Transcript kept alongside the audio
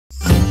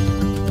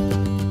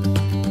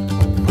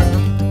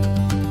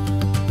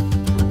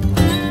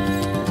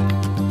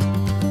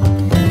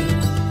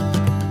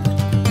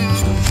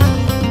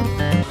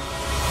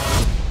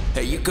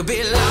could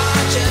be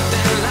larger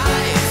than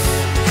life,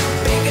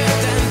 bigger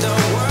than the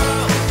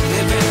world,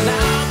 living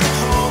out the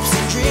hopes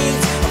and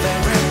dreams of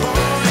every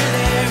boy and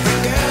every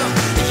girl.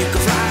 You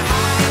could fly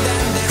higher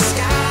than the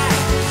sky,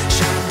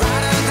 shine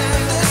brighter than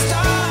the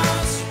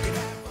stars.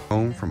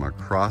 Home from a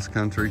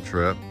cross-country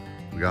trip.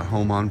 We got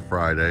home on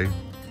Friday.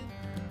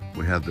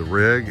 We had the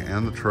rig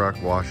and the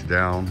truck washed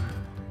down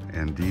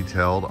and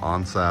detailed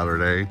on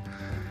Saturday.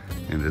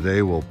 And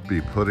today we'll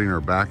be putting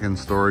her back in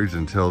storage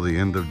until the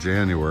end of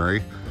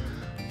January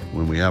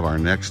when we have our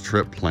next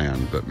trip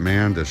planned. But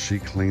man, does she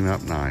clean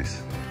up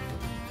nice.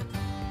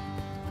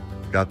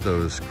 Got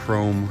those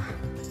chrome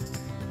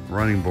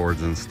running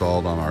boards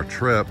installed on our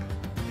trip.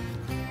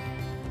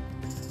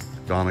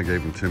 Donna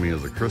gave them to me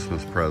as a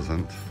Christmas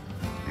present.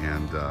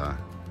 And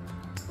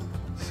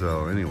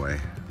so anyway,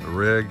 the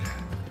rig,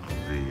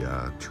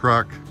 the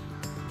truck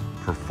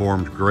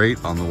performed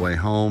great on the way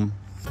home.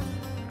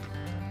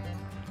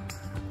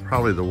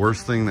 Probably the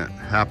worst thing that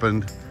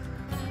happened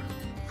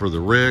for the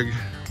rig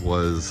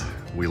was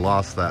we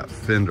lost that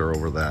fender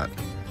over that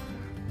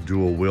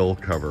dual wheel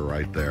cover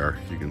right there.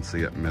 You can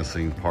see it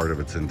missing. Part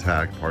of it's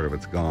intact, part of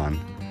it's gone.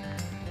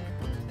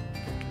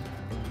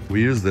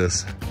 We use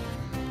this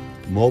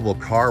mobile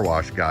car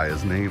wash guy.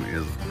 His name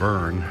is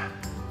Vern,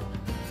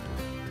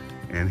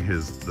 and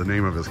the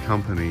name of his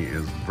company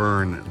is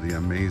Vern the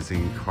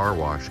Amazing Car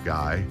Wash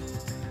Guy.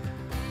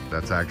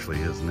 That's actually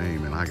his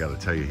name, and I gotta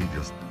tell you,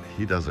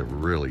 he does a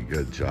really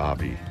good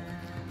job. He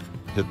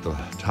hit the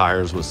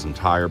tires with some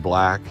tire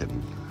black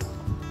and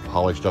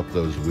polished up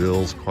those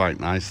wheels quite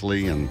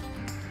nicely, and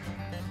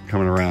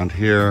coming around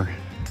here,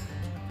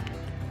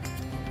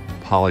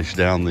 polished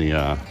down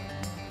the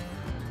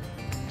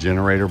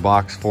generator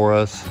box for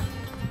us.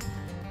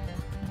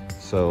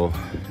 So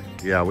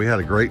yeah, we had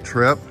a great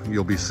trip.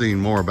 You'll be seeing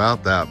more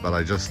about that, but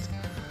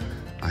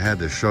I had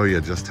to show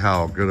you just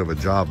how good of a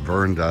job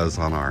Vern does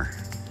on our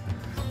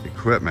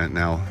equipment.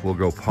 Now we'll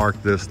go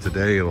park this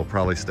today. It'll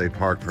probably stay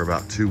parked for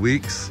about 2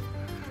 weeks,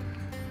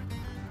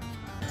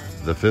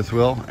 the fifth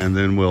wheel, and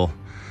then we'll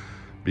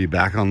be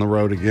back on the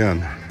road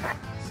again.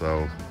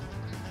 So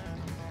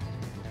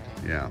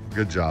yeah,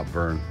 good job,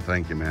 Vern.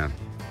 Thank you, man.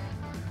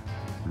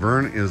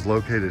 Vern is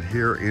located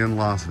here in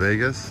Las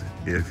Vegas.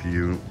 If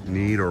you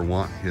need or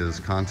want his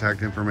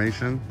contact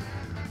information,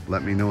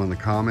 let me know in the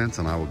comments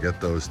and I will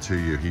get those to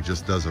you. He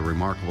just does a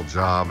remarkable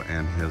job,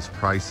 and his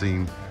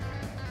pricing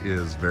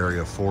is very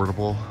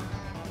affordable.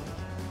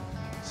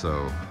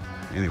 So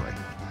anyway,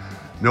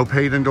 no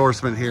paid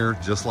endorsement here,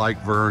 just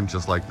like Vern,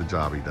 just like the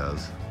job he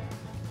does.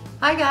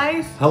 Hi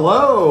guys.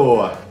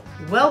 Hello.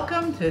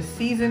 Welcome to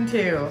season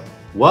 2.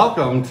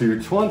 Welcome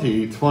to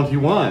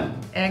 2021.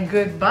 And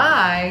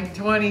goodbye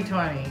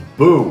 2020.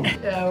 Boom.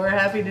 We're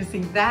happy to see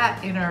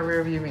that in our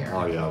rearview mirror.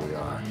 Oh yeah, we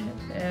are.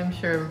 I'm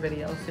sure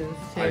everybody else is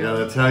too. I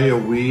gotta tell you,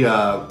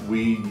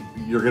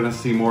 you're gonna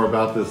see more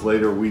about this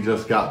later. We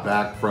just got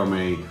back from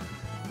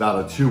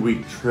about a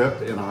 2-week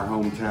trip in our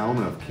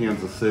hometown of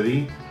Kansas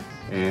City,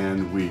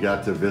 and we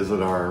got to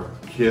visit our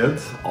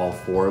kids, all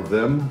 4 of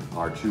them,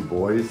 our 2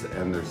 boys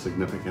and their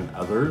significant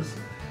others.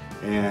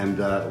 And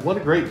what a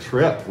great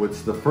trip.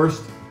 It's the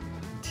first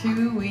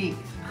 2 weeks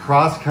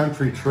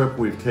cross-country trip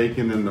we've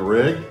taken in the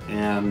rig,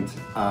 and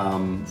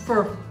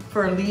for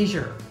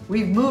leisure.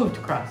 We've moved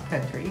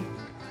cross-country.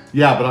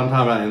 Yeah, but I'm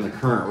talking about in the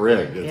current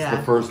rig. It's Yeah.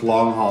 the first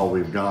long haul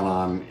we've gone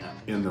on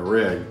in the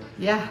rig.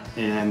 Yeah.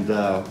 And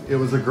it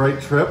was a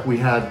great trip. We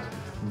had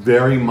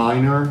very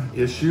minor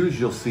issues.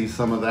 You'll see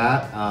some of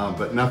that,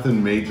 but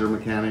nothing major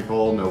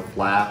mechanical, no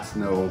flats,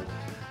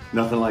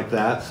 nothing like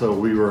that. So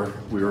we were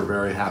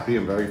very happy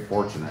and very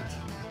fortunate.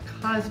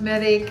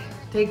 Cosmetic,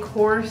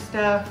 decor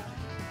stuff,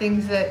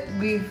 things that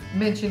we've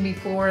mentioned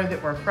before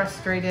that we're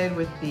frustrated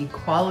with the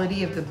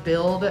quality of the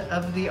build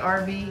of the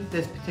RV,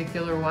 this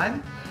particular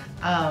one.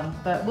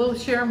 But we'll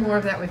share more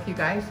of that with you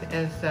guys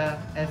as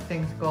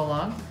things go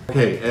along.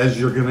 Okay, as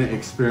you're gonna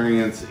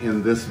experience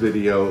in this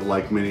video,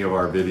 like many of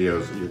our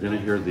videos, you're gonna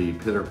hear the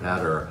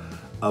pitter-patter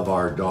of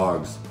our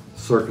dogs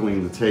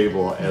circling the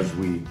table as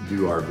we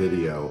do our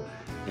video.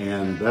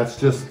 And that's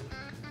just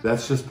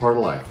part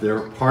of life. They're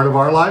part of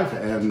our life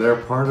and they're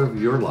part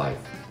of your life.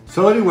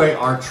 So anyway,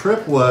 our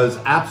trip was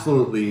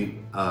absolutely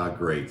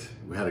great.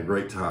 We had a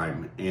great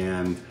time,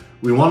 and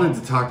we wanted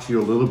to talk to you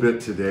a little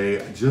bit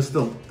today, just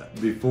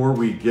before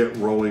we get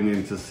rolling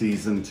into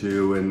season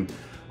 2 and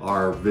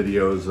our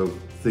videos of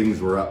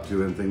things we're up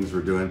to and things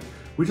we're doing.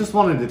 We just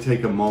wanted to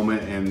take a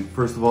moment and,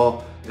 first of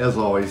all, as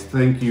always,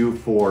 thank you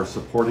for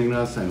supporting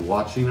us and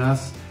watching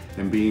us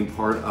and being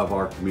part of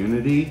our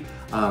community.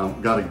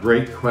 Got a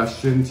great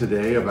question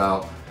today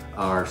about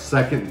our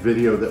second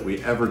video that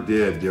we ever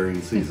did during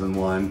season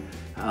 1,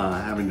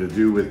 having to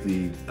do with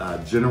the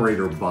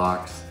generator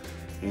box.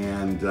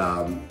 And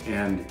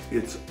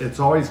it's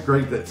always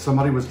great that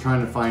somebody was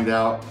trying to find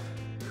out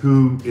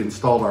who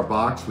installed our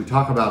box. We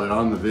talk about it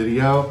on the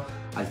video.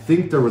 I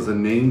think there was a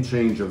name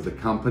change of the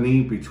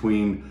company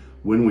between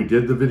when we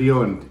did the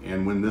video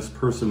and when this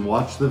person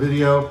watched the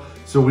video.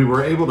 So we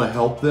were able to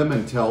help them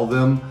and tell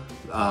them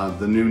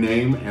the new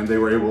name, and they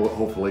were able,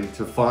 hopefully,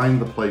 to find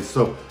the place.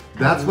 So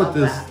that's what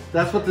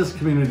this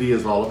community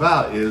is all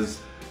about. Is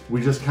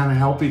we just kind of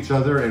help each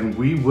other, and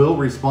we will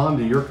respond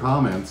to your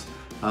comments.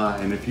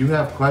 And if you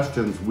have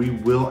questions, we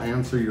will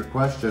answer your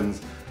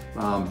questions,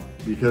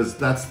 because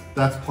that's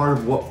part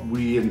of what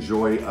we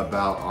enjoy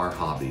about our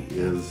hobby,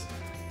 is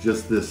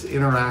just this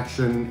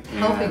interaction and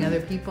Helping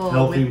other people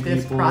helping with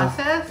this people,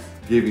 process.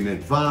 giving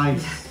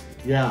advice.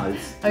 Yeah,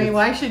 I mean,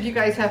 why should you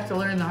guys have to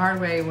learn the hard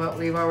way what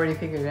we've already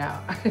figured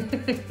out?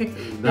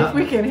 If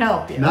we can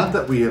help you. Not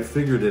that we have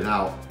figured it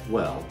out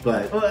well,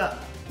 but Well,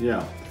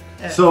 yeah.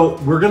 So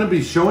we're going to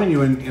be showing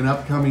you in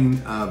upcoming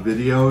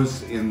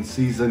videos in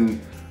season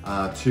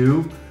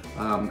 2.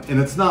 And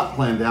it's not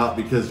planned out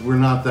because we're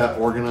not that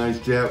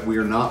organized yet. We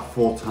are not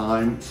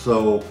full-time.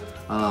 So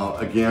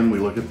again, we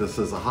look at this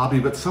as a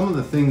hobby, but some of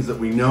the things that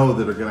we know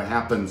that are going to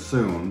happen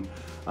soon,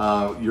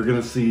 you're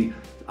going to see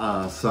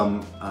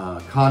some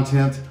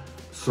content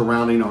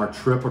surrounding our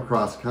trip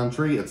across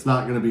country. It's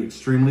not going to be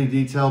extremely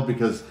detailed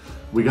because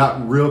we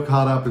got real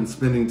caught up in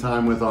spending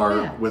time with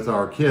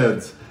our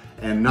kids,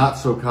 and not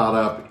so caught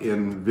up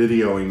in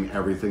videoing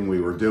everything we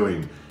were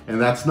doing. And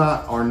that's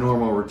not our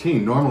normal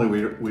routine.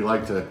 Normally we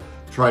like to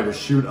try to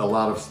shoot a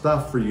lot of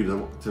stuff for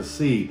you to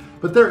see,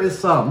 but there is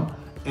some,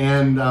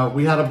 and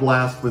we had a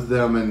blast with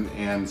them,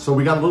 and so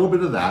we got a little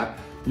bit of that.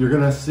 You're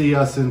gonna see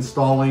us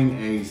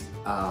installing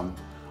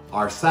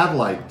our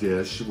satellite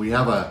dish. We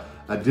have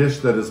a dish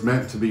that is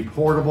meant to be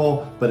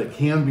portable, but it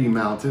can be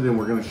mounted, and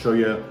we're gonna show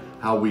you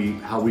how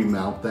we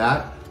mount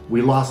that.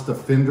 We lost the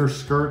fender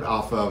skirt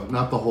off of,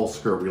 not the whole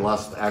skirt, we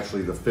lost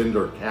actually the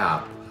fender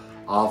cap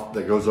off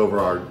that goes over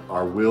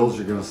our wheels.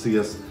 You're gonna see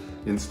us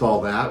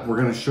install that. We're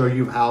gonna show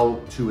you how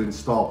to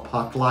install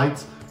puck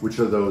lights, which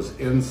are those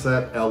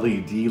inset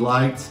LED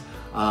lights.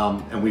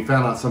 And we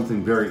found out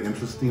something very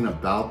interesting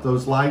about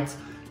those lights.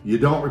 You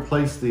don't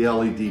replace the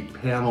LED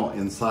panel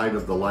inside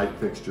of the light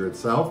fixture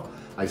itself.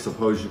 I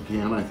suppose you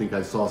can. I think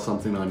I saw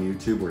something on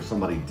YouTube where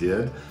somebody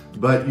did,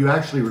 but you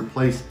actually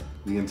replace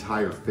the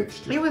entire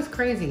fixture. it was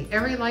crazy.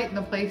 Every light in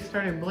the place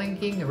started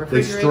blinking. The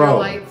refrigerator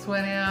lights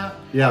went out.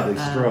 Yeah, they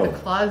strobe. The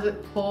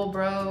closet pole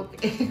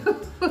broke.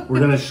 We're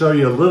going to show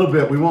you a little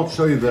bit. We won't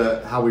show you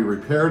how we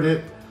repaired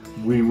it.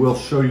 We will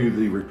show you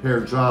the repair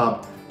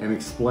job and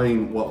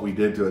explain what we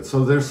did to it.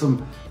 So there's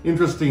some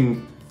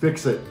interesting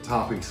fix-it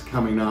topics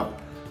coming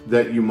up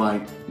that you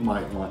might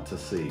want to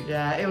see.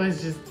 Yeah, it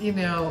was just, you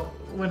know,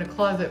 when a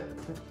closet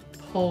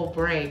pole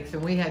breaks,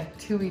 and we had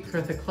 2 weeks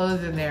worth of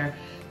clothes in there,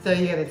 so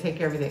you got to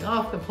take everything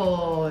off the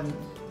pole and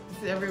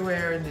it's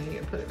everywhere, and then you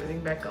got to put everything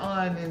back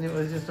on, and it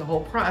was just a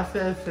whole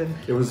process. And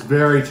it was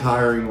very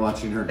tiring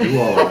watching her do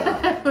all of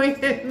that. we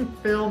didn't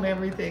film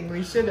everything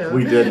we should have.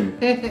 We didn't,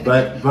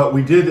 but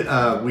we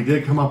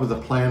did come up with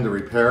a plan to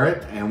repair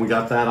it, and we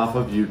got that off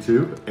of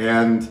YouTube,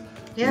 and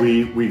yeah.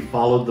 we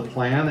followed the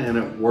plan, and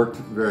it worked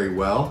very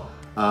well.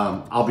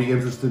 I'll be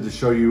interested to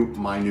show you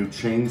my new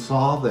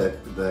chainsaw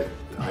that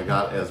I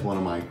got as one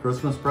of my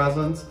Christmas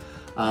presents.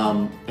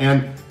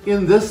 And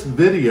in this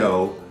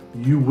video,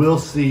 you will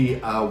see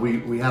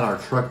we had our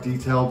truck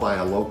detailed by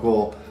a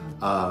local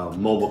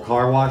mobile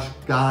car wash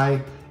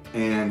guy,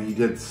 and he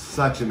did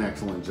such an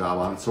excellent job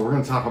on it. So we're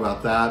going to talk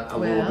about that a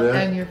little bit.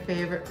 And your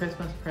favorite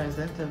Christmas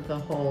present of the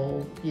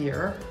whole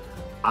year?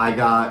 I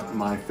got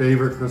my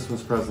favorite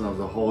Christmas present of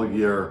the whole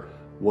year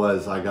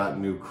was I got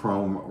new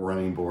chrome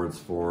running boards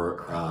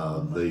for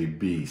the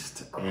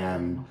Beast,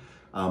 and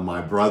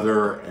my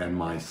brother and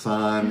my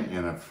son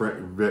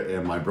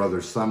and my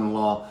brother's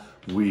son-in-law,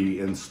 we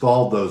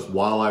installed those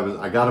while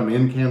I got them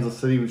in Kansas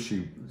City.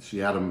 She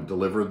had them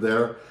delivered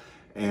there,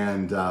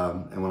 and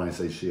when I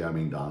say she, I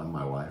mean Donna,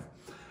 my wife.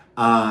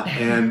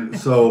 And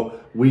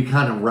so we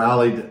kind of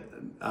rallied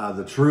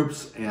the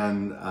troops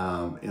and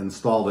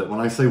installed it. When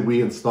I say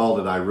we installed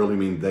it, I really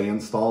mean they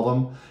installed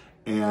them,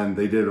 and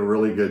they did a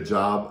really good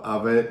job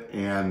of it.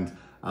 And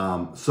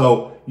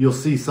so you'll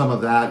see some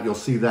of that. You'll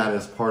see that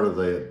as part of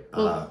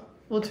the...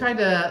 We'll try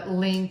to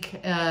link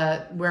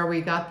where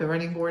we got the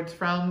running boards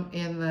from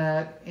in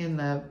the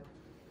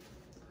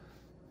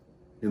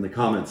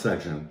comment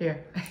section.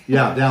 Here.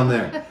 Yeah, down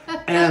there.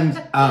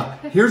 And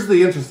here's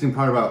the interesting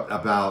part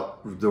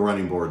about the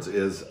running boards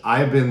is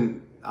I've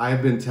been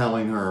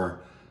telling her,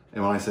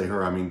 and when I say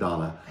her, I mean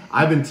Donna.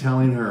 I've been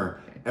telling her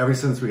ever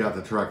since we got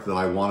the truck that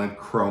I wanted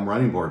chrome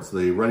running boards.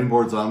 The running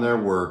boards on there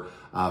were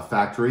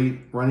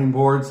factory running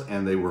boards,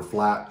 and they were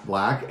flat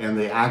black, and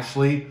they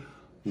actually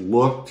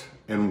looked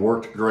and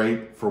worked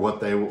great for what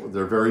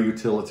they're very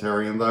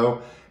utilitarian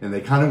though, and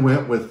they kind of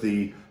went with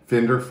the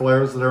fender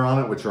flares that are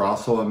on it, which are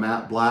also a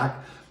matte black.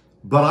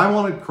 But I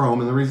wanted chrome,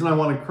 and the reason I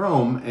wanted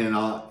chrome,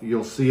 and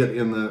you'll see it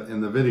in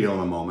the video in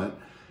a moment,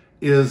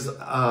 is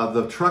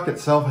the truck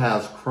itself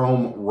has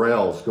chrome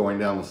rails going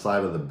down the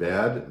side of the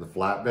bed, the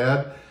flat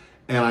bed,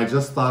 and I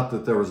just thought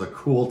that there was a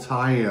cool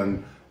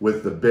tie-in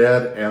with the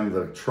bed and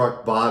the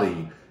truck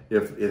body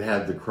if it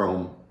had the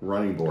chrome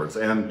running boards.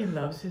 And He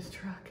loves his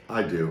truck.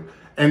 I do.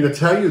 And to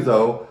tell you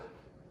though,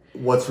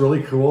 what's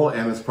really cool,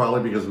 and it's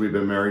probably because we've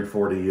been married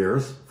 40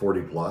 years,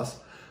 40 plus,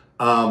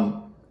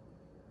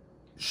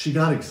 she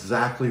got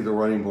exactly the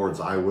running boards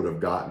I would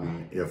have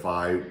gotten if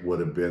I would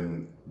have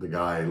been the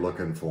guy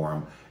looking for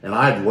them. And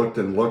I'd looked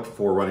and looked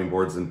for running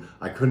boards and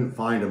I couldn't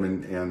find them,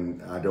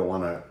 and I don't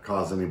want to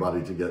cause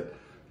anybody to get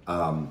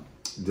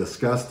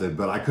disgusted,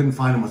 but I couldn't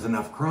find them with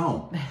enough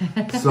chrome.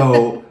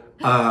 So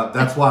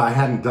that's why I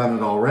hadn't done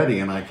it already,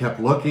 and I kept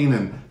looking,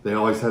 and they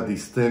always had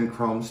these thin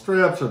chrome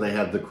strips, or they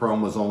had the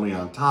chrome was only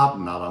on top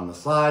and not on the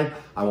side.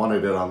 I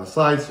wanted it on the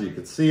side so you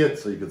could see it,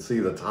 so you could see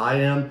the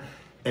tie-in.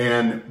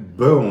 And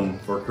boom,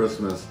 for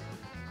Christmas,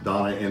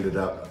 Donna ended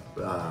up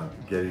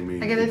getting me.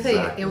 I gotta exactly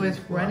tell you, it was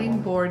what I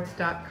wanted.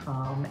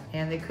 runningboards.com,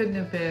 and they couldn't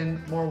have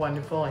been more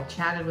wonderful. I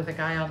chatted with a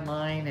guy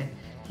online, and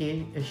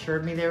he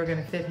assured me they were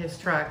gonna fit his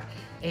truck,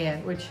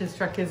 and which his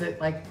truck isn't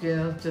like, you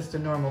know, just a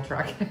normal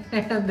truck.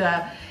 And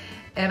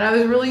I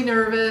was really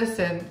nervous,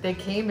 and they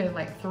came in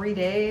like 3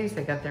 days.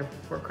 They got there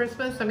before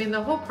Christmas. I mean,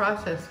 the whole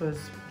process was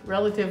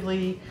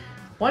relatively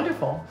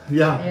wonderful.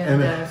 Yeah,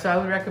 And so I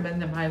would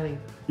recommend them highly.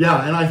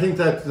 Yeah, and I think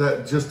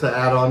that just to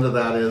add on to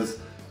that is,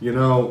 you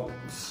know,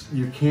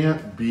 you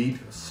can't beat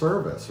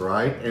service,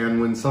 right?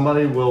 And when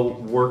somebody will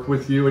work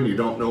with you and you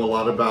don't know a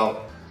lot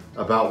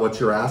about what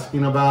you're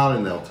asking about,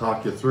 and they'll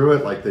talk you through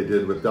it like they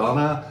did with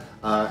Donna,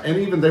 and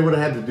even they would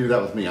have had to do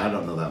that with me. I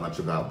don't know that much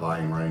about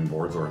buying running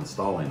boards or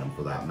installing them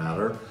for that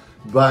matter,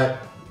 but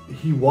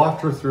he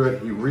walked her through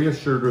it. He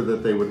reassured her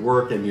that they would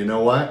work, and you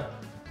know what?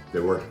 They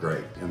worked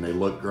great, and they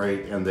look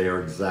great, and they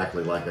are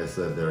exactly, like I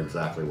said, they're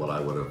exactly what I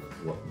would have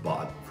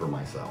bought for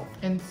myself.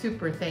 And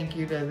super thank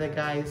you to the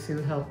guys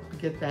who helped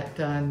get that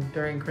done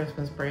during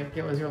Christmas break.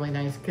 It was really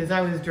nice, because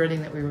I was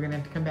dreading that we were going to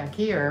have to come back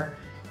here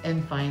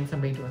and find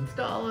somebody to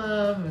install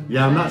them. And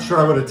Yeah, I'm not sure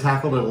I would have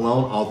tackled it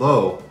alone,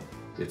 although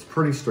it's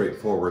pretty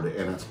straightforward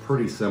and it's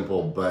pretty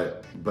simple,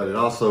 but it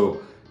also,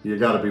 you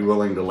got to be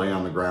willing to lay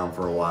on the ground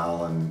for a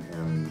while and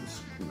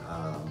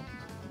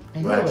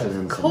And it ratchet was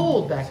in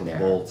cold back some there.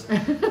 bolts.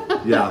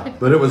 Yeah,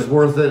 but it was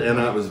worth it, and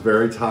it was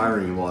very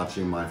tiring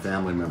watching my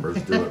family members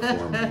do it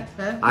for me.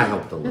 I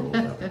helped a little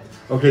bit.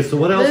 Okay, so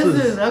what else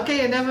is...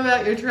 Okay, enough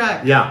about your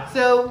truck. Yeah.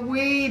 So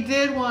we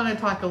did want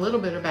to talk a little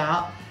bit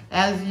about,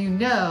 as you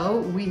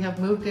know, we have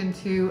moved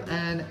into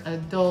an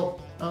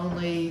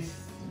adult-only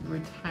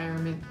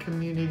retirement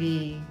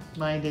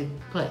community-minded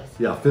place.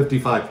 Yeah,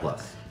 55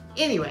 plus.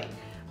 Anyway,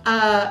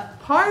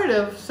 part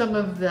of some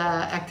of the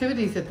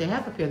activities that they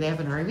have up here, they have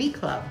an RV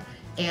club.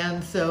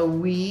 And so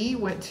we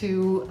went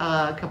to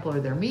a couple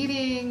of their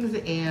meetings,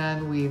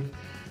 and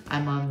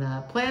I'm on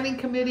the planning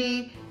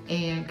committee,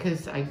 and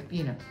because I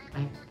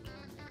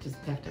just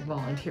have to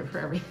volunteer for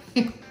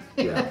everything.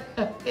 Yeah.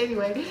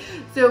 Anyway,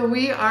 so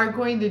we are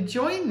going to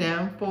join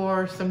them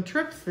for some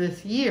trips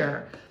this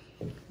year.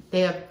 They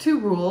have 2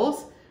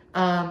 rules.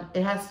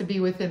 It has to be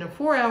within a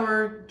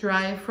 4-hour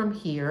drive from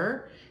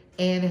here,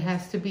 and it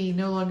has to be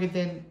no longer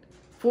than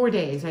 4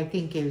 days, I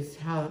think is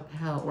how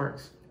it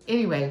works.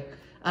 Anyway,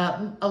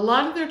 a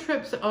lot of their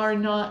trips are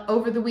not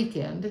over the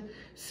weekend,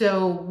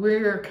 so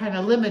we're kind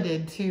of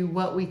limited to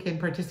what we can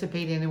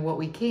participate in and what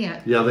we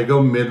can't. Yeah, they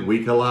go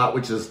midweek a lot,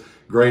 which is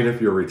great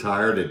if you're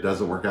retired. It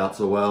doesn't work out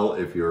so well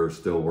if you're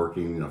still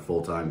working a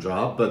full-time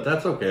job, but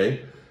that's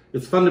okay.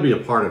 It's fun to be a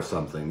part of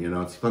something, you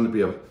know. It's fun to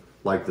be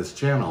like this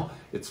channel.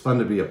 It's fun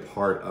to be a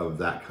part of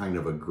that kind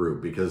of a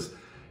group because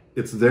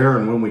it's there,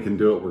 and when we can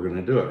do it, we're going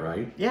to do it,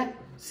 right? Yeah.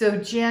 So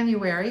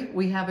January,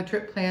 we have a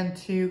trip planned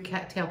to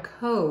Cattail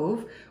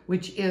Cove,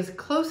 which is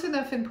close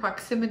enough in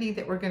proximity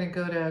that we're going to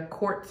go to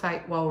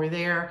Quartzsite while we're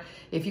there.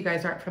 If you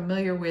guys aren't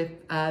familiar with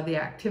the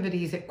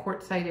activities at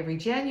Quartzsite every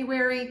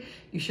January,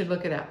 you should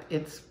look it up.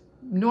 It's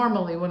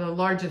normally one of the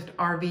largest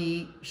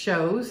RV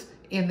shows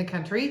in the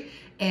country.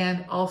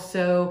 And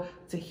also,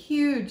 it's a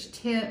huge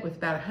tent with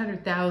about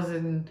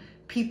 100,000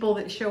 people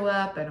that show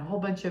up and a whole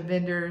bunch of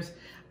vendors.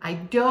 I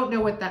don't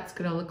know what that's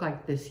going to look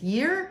like this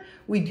year.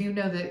 We do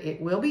know that it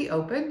will be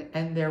open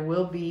and there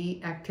will be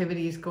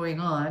activities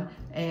going on,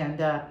 and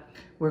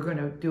we're going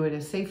to do it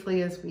as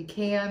safely as we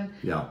can.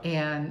 Yeah.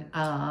 And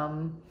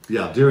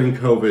yeah, during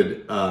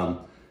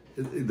COVID,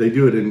 they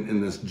do it in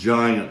this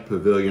giant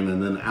pavilion,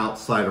 and then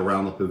outside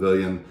around the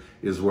pavilion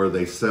is where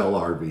they sell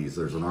RVs.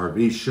 There's an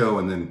RV show,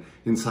 and then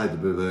inside the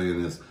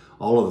pavilion is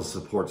all of the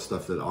support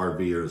stuff that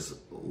RVers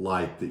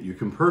like that you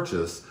can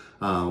purchase.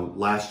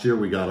 Last year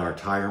we got our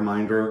tire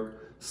minder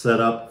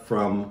set up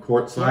from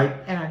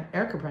Quartzsite. and an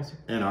air compressor.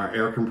 And our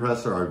air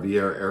compressor, our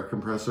VR air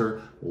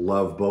compressor.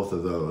 Love both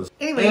of those.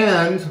 Anyway.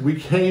 And we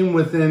came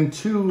within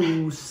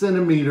 2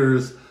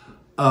 centimeters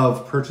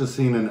of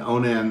purchasing an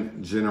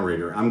Onan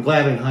generator. I'm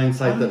glad in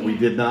hindsight that we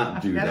did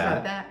not do I forgot that.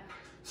 about that.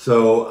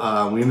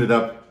 So we ended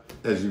up,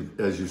 as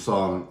you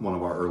saw in one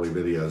of our early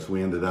videos,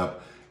 we ended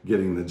up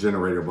getting the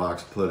generator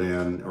box put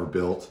in or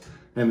built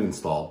and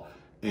installed,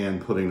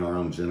 and putting our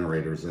own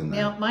generators in there.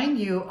 Now, mind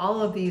you,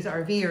 all of these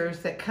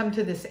RVers that come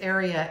to this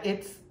area,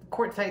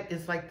 Quartzsite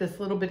is like this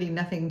little bitty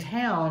nothing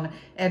town,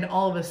 and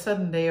all of a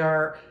sudden they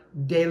are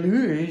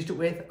deluged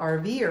with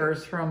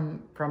RVers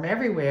from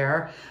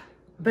everywhere,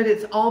 but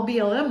it's all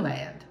BLM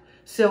land.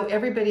 So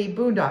everybody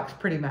boondocks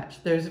pretty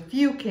much. There's a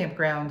few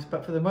campgrounds,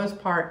 but for the most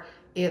part,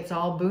 it's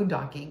all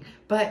boondocking.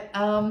 But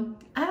I don't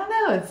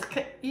know. It's,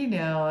 you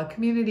know, a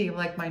community of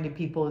like-minded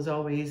people is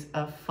always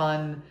a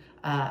fun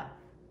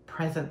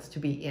presence to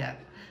be in.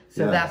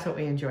 So Yeah. that's what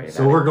we enjoyed about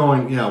So we're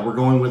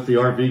going with the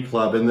RV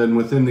club, and then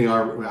within the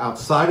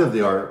outside of the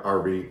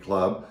RV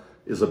club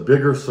is a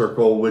bigger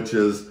circle, which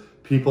is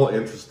people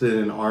interested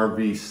in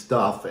RV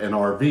stuff and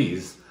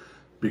RVs,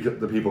 because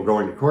the people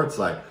going to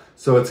Courtside.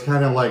 So it's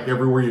kind of like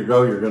everywhere you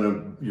go, you're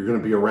gonna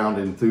be around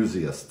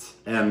enthusiasts,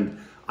 and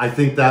I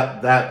think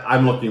that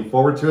I'm looking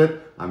forward to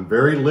it. I'm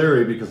very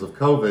leery because of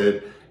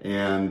COVID,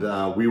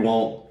 and we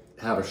won't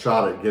have a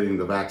shot at getting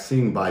the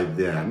vaccine by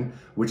then,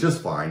 which is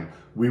fine.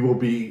 We will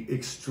be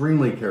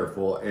extremely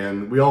careful,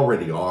 and we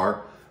already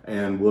are,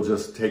 and we'll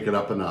just take it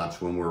up a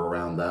notch when we're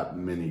around that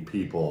many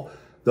people.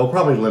 They'll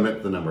probably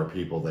limit the number of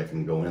people that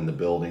can go in the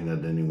building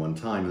at any one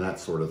time and that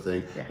sort of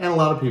thing. Yeah. And a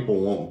lot of people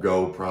won't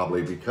go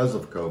probably because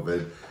of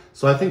COVID.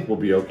 So I think we'll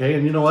be okay.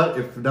 And you know what?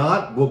 If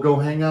not, we'll go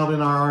hang out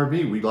in our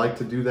RV. We'd like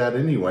to do that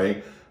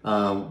anyway.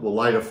 We'll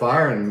light a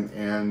fire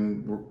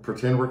and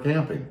pretend we're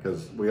camping,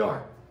 because we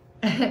are.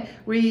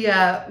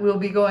 We'll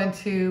be going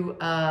to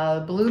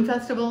Balloon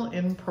Festival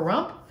in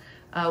Pahrump.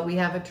 We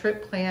have a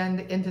trip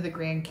planned into the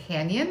Grand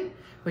Canyon,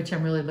 which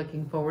I'm really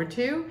looking forward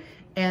to.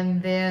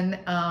 And then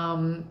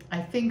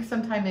I think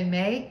sometime in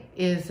May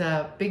is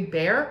Big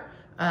Bear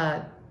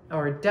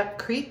or Duck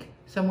Creek,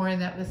 somewhere in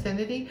that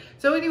vicinity.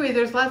 So anyway,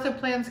 there's lots of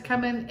plans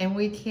coming, and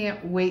we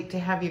can't wait to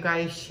have you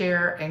guys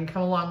share and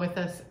come along with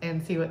us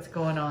and see what's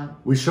going on.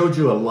 We showed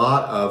you a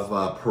lot of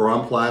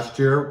Pahrump last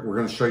year. We're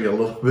going to show you a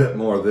little bit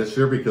more this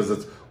year, because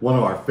it's one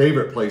of our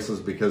favorite places,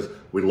 because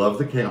we love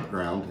the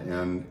campground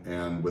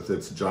and with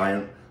its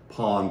giant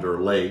pond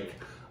or lake.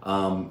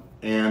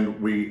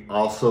 And we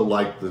also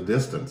like the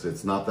distance.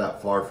 It's not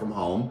that far from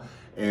home,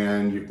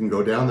 and you can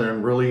go down there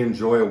and really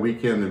enjoy a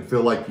weekend and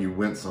feel like you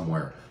went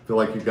somewhere, feel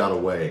like you got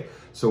away.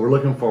 So we're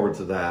looking forward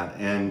to that.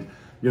 And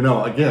you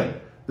know, again,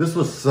 this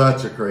was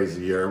such a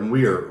crazy year, and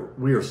we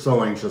are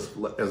so anxious,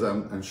 as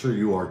I'm sure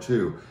you are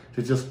too,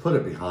 to just put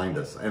it behind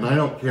us. And I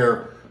don't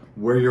care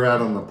where you're at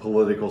on the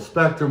political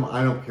spectrum.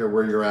 I don't care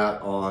where you're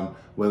at on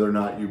whether or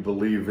not you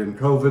believe in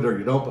COVID or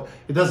you don't.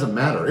 It doesn't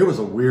matter. It was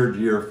a weird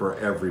year for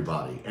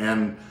everybody,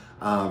 and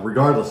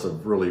regardless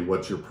of really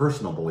what your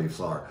personal beliefs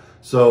are.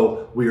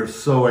 So we are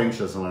so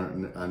anxious,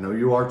 and I know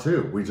you are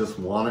too. We just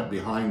want it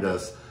behind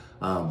us,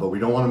 but we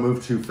don't want to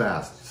move too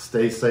fast.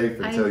 Stay safe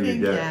until you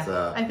get...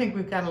 I think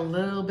we've got a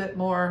little bit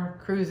more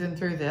cruising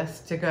through this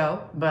to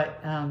go,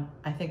 but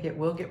I think it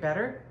will get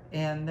better,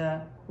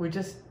 and we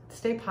just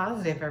stay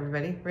positive,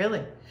 everybody,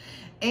 really.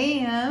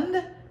 And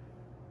it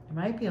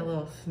might be a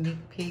little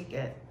sneak peek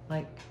at,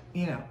 like,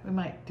 you know, we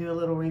might do a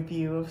little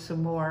review of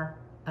some more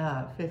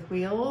fifth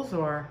wheels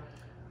or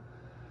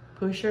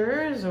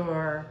pushers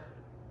or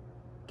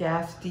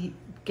gas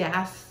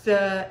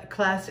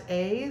class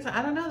A's.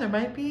 I don't know. There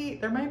might be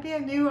a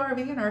new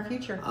RV in our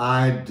future.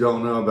 I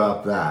don't know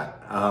about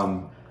that.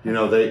 You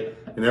know,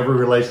 in every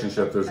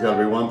relationship, there's got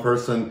to be one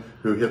person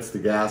who hits the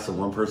gas and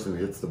one person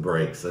who hits the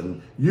brakes.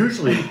 And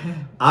usually,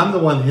 I'm the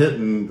one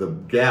hitting the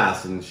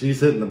gas and she's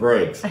hitting the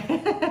brakes.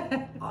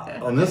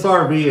 On this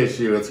RV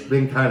issue, it's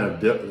been kind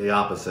of the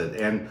opposite.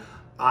 And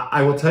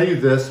I will tell you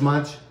this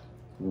much: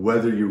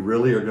 whether you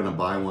really are going to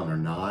buy one or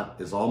not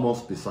is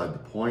almost beside the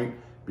point,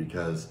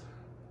 because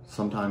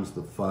sometimes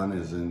the fun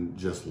is in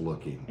just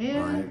looking.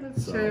 Yeah, right?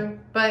 that's true.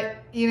 But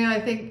you know, I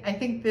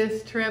think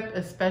this trip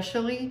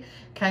especially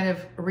kind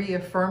of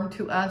reaffirmed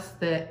to us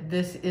that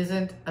this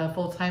isn't a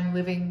full-time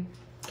living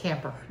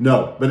camper.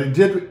 No, but it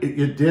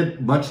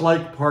did much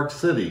like Park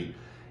City.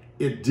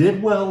 It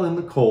did well in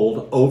the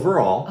cold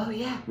overall. Oh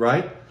yeah.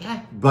 Right?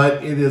 Yeah.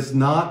 But it is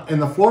not, and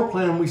the floor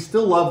plan, we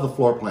still love the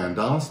floor plan.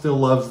 Donna still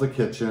loves the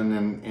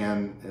kitchen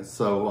and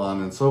so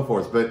on and so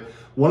forth. But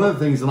one of the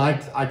things, and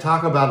I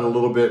talk about it a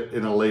little bit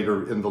in the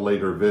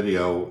later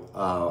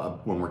video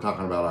when we're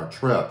talking about our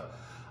trip.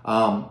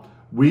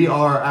 We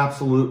are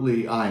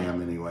absolutely, I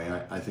am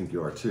anyway, I think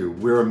you are too.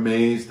 We're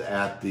amazed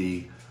at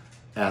the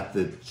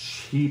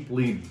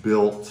cheaply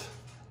built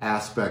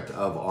aspect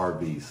of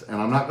RVs. And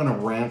I'm not going to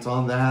rant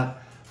on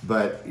that,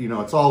 but you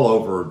know, it's all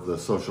over the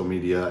social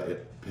media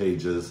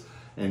pages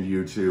and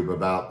YouTube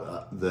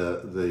about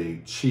the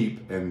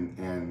cheap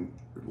and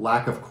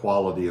lack of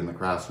quality in the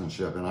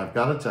craftsmanship. And I've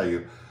got to tell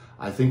you,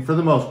 I think for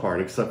the most part,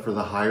 except for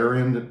the higher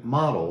end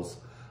models,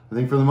 I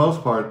think for the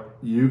most part,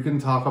 you can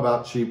talk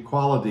about cheap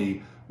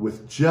quality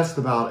with just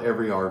about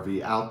every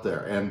RV out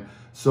there. And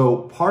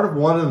so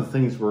one of the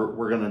things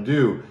we're going to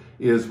do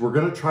is we're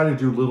going to try to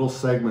do little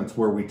segments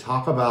where we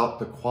talk about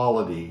the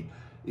quality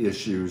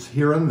issues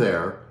here and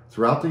there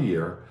throughout the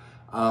year,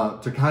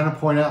 to kind of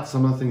point out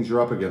some of the things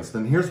you're up against.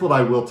 And here's what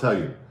I will tell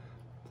you.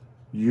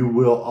 You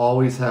will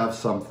always have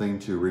something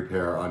to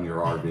repair on your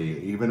RV.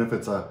 Even if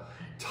it's a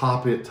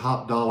top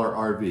dollar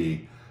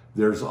RV,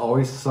 there's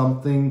always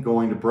something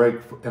going to break.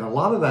 And a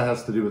lot of that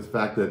has to do with the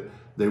fact that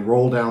they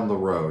roll down the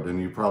road.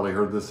 And you probably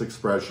heard this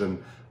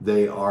expression,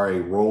 they are a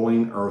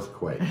rolling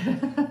earthquake.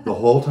 The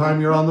whole time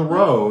you're on the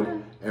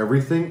road,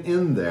 everything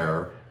in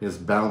there is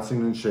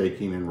bouncing and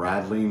shaking and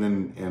rattling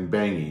and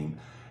banging,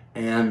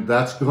 and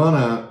that's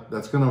gonna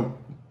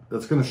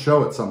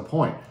show at some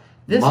point.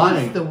 This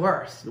was the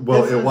worst.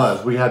 Well, it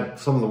was. We had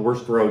some of the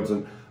worst roads,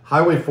 and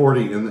Highway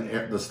 40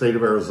 in the state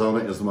of Arizona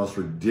is the most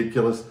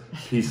ridiculous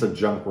piece of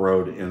junk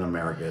road in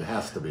America. It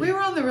has to be. We were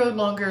on the road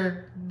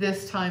longer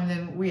this time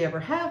than we ever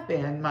have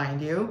been,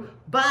 mind you,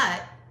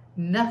 but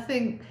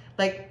nothing,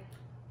 like,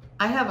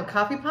 I have a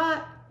coffee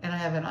pot and I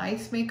have an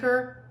ice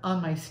maker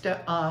on my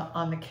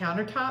on the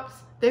countertops.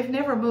 They've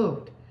never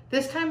moved.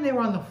 This time they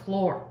were on the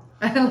floor.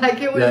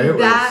 Like, it was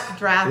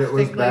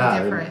drastically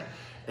different.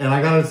 And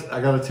I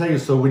gotta tell you,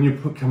 so when you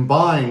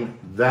combine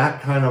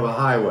that kind of a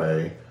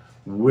highway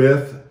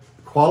with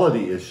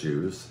quality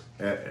issues,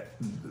 and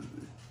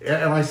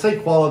I say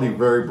quality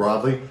very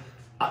broadly,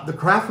 the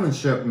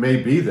craftsmanship may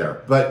be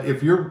there, but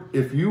if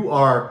you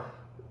are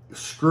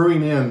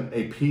screwing in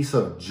a piece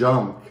of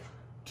junk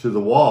to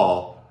the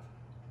wall,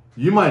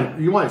 you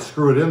might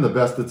screw it in the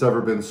best it's ever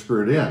been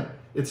screwed in.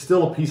 It's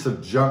still a piece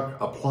of junk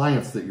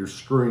appliance that you're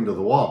screwing to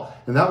the wall,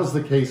 and that was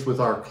the case with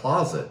our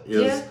closet.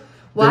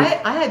 Well,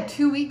 I had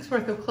 2 weeks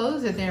worth of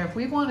clothes in there. If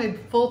we wanted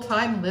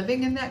full-time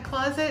living in that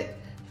closet,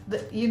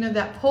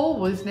 that pole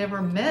was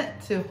never meant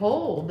to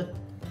hold.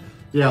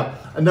 Yeah,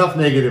 enough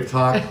negative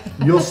talk.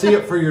 You'll see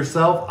it for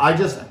yourself.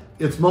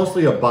 It's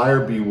mostly a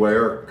buyer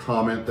beware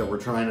comment that we're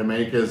trying to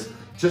make, is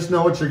just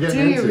know what you're getting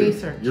into. Do your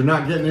research. You're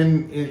not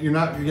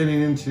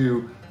getting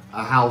into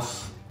a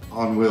house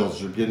on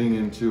wheels. You're getting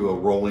into a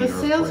rolling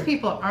earthquake. The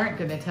salespeople aren't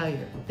going to tell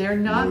you. They're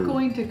not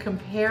going to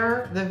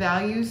compare the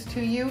values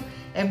to you.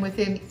 And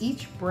within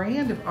each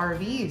brand of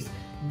RVs,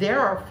 there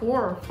are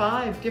 4 or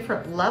 5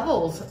 different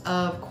levels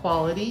of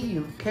quality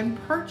you can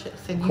purchase.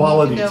 And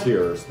quality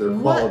tiers. They're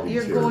quality what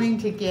you're tiers. going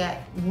to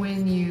get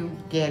when you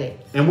get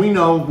it. And we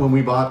know when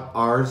we bought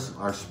our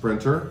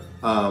Sprinter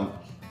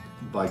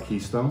by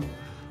Keystone,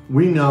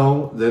 we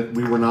know that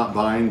we were not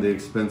buying the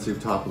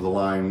expensive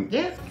top-of-the-line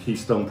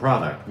Keystone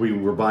product. We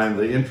were buying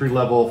the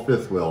entry-level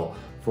fifth wheel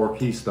for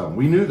Keystone.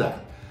 We knew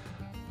that.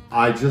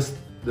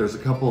 There's a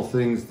couple of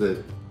things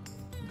that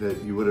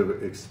you would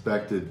have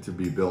expected to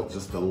be built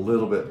just a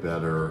little bit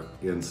better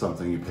in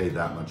something you paid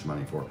that much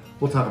money for.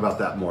 We'll talk about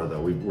that more,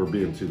 though. We're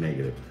being too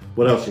negative.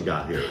 What else you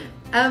got here?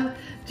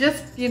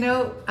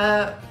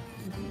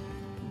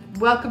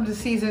 Welcome to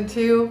season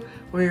 2.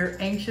 We're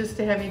anxious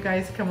to have you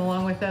guys come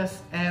along with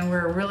us, and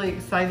we're really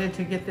excited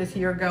to get this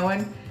year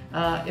going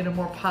in a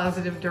more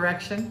positive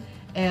direction,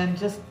 and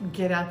just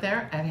get out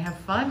there and have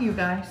fun, you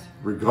guys.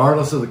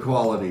 Regardless of the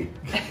quality,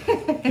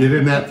 get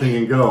in that thing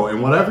and go.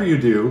 And whatever you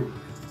do,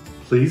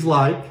 please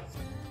like,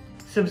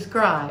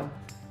 subscribe,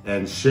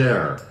 and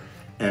share.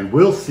 And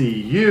we'll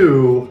see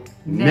you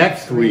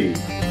next week.